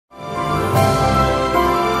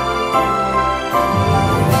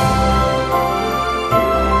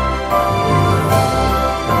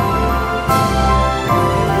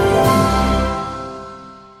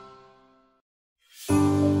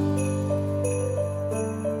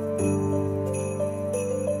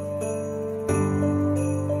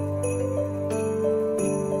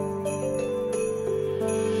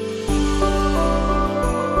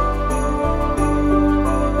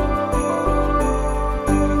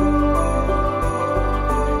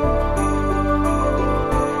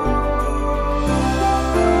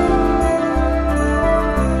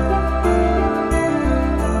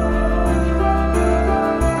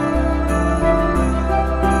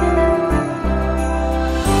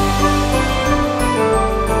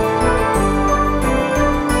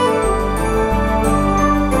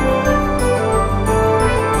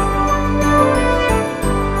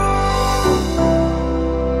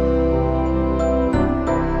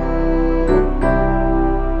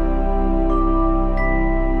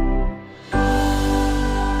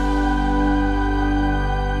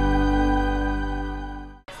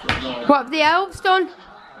have the elves done?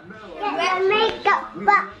 Get my makeup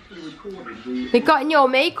box. They got in your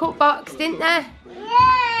makeup box, didn't they?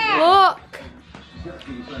 Yeah. Look.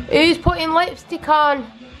 Who's putting lipstick on?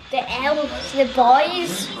 The elves, the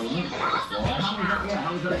boys.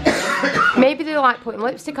 Maybe they like putting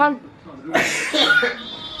lipstick on. I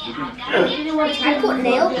put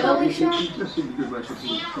nail polish on.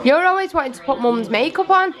 You're always wanting to put mum's makeup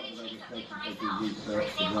on.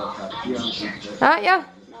 Aren't you?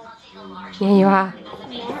 Yeah, you are.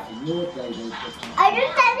 I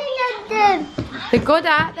just had them. They're good,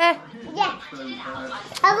 aren't they? Yeah.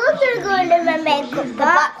 I love to go in my makeup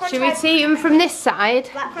box. Should we see them from this side?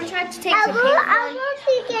 I tried to take some pink. I love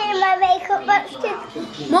to get in my makeup box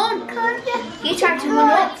too. Mom, you tried to run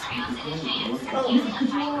up.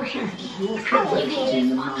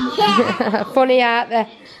 Yeah. Funny, aren't they?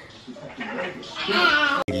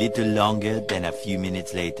 A little longer than a few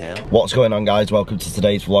minutes later. What's going on, guys? Welcome to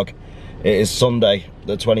today's vlog. It is Sunday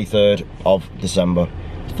the 23rd of December.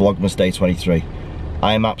 It's Vlogmas day 23.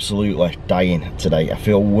 I am absolutely dying today. I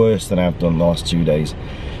feel worse than I've done the last 2 days.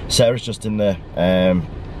 Sarah's just in the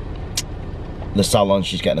salon.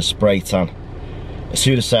 She's getting a spray tan. As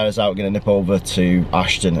soon as Sarah's out, we're going to nip over to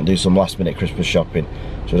Ashton and do some last minute Christmas shopping.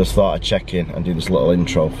 So I just thought I'd check in and do this little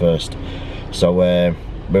intro first. So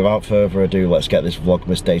without further ado, let's get this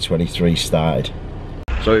Vlogmas day 23 started.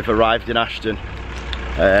 So we've arrived in Ashton.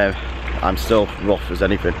 I'm still rough as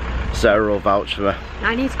anything. Sarah will vouch for me.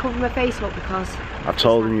 I need to cover my face up because I've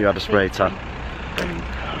told him you had a spray tan.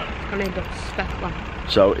 I'm gonna end up speckling.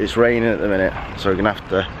 So it's raining at the minute, so we're gonna have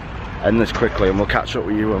to end this quickly and we'll catch up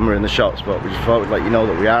with you when we're in the shops, but we just thought we'd let you know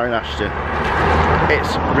that we are in Ashton.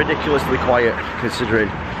 It's ridiculously quiet considering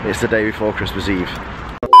it's the day before Christmas Eve.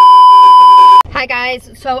 Hi guys,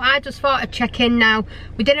 so I just thought I'd check in now.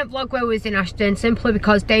 We didn't vlog where we was in Ashton simply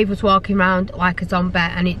because Dave was walking around like a zombie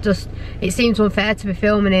and it seems unfair to be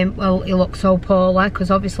filming him. Well, he looks so poorly because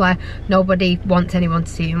obviously nobody wants anyone to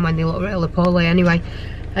see him when they look really poorly anyway.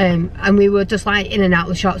 And we were just like in and out of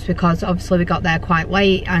the shops because obviously we got there quite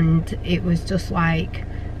late and it was just like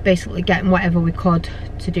basically getting whatever we could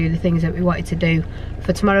to do the things that we wanted to do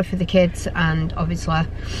for tomorrow for the kids and obviously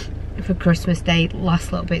for Christmas Day,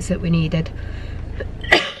 last little bits that we needed.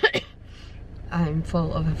 I'm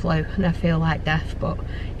full of a flu and I feel like death, but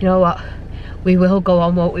you know what, we will go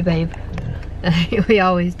on, won't we, babe? We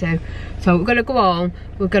always do. So we're gonna go on,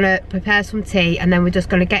 we're gonna prepare some tea and then we're just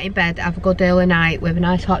gonna get in bed, have a good early night with a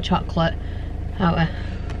nice hot chocolate, aren't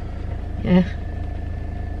we? Yeah.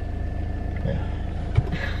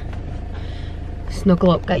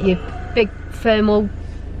 Snuggle up, get your big thermal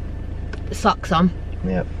socks on.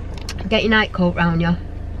 Yep. Get your night coat round you.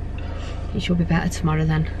 You should be better tomorrow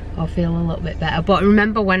then. I'll feel a little bit better. But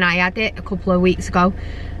remember when I had it a couple of weeks ago,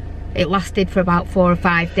 it lasted for about 4 or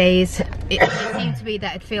 5 days. It seemed to be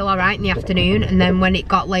that I'd feel alright in the afternoon, and then when it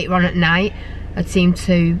got later on at night, I'd seem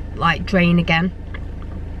to like drain again.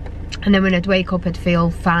 And then when I'd wake up, I'd feel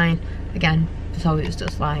fine again. So it was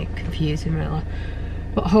just like confusing really.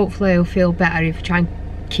 But hopefully I'll feel better if I try and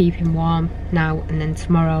keep him warm now and then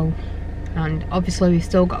tomorrow. And obviously we've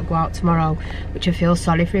still got to go out tomorrow, which I feel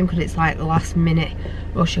sorry for him because it's like the last minute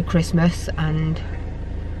rush of Christmas and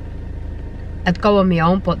I'd go on my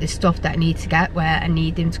own, but there's stuff that I need to get where I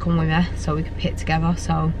need him to come with me so we can pick together.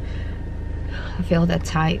 So I feel dead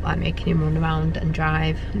tight, like making him run around and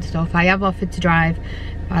drive and stuff. I have offered to drive,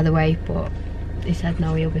 by the way, but he said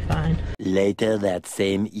no, he'll be fine. Later that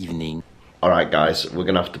same evening. Alright guys, we're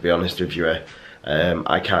gonna have to be honest with you here.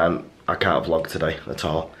 I can't vlog today at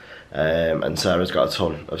all. And Sarah's got a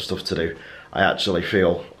ton of stuff to do. I actually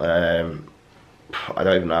feel, I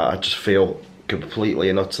don't even know, I just feel completely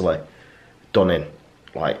and utterly done in,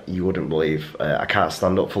 like you wouldn't believe. I can't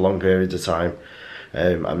stand up for long periods of time.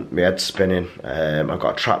 My head's spinning. I've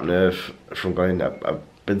got a trapped nerve from going, I've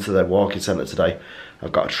been to the walking centre today.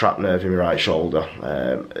 I've got a trapped nerve in my right shoulder.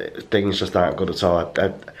 Things just aren't good at all.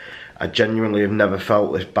 I genuinely have never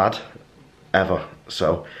felt this bad, ever.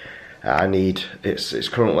 So I need, it's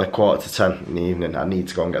currently 10:15 in the evening, I need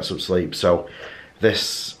to go and get some sleep. So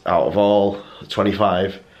this, out of all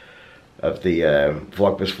 25 of the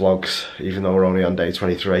Vlogmas vlogs, even though we're only on day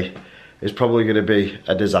 23, is probably going to be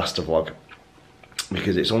a disaster vlog.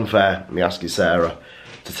 Because it's unfair me asking Sarah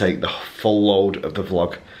to take the full load of the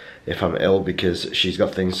vlog if I'm ill, because she's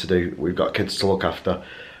got things to do, we've got kids to look after.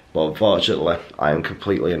 But unfortunately, I am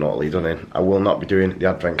completely and utterly done in. I will not be doing the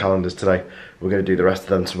advent calendars today. We're going to do the rest of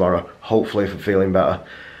them tomorrow, hopefully if I'm feeling better.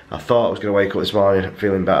 I thought I was going to wake up this morning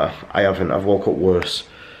feeling better. I haven't. I've woke up worse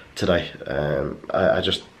today. I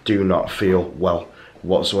just do not feel well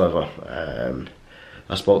whatsoever.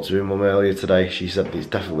 I spoke to my mum earlier today. She said it's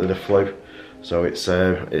definitely the flu, so it's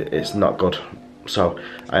not good. So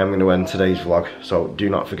I am going to end today's vlog. So do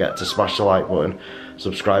not forget to smash the like button,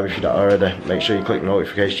 subscribe if you're not already, make sure you click the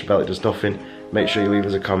notification bell, it does nothing, make sure you leave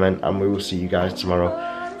us a comment, and we will see you guys tomorrow,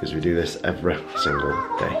 because we do this every single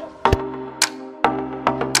day.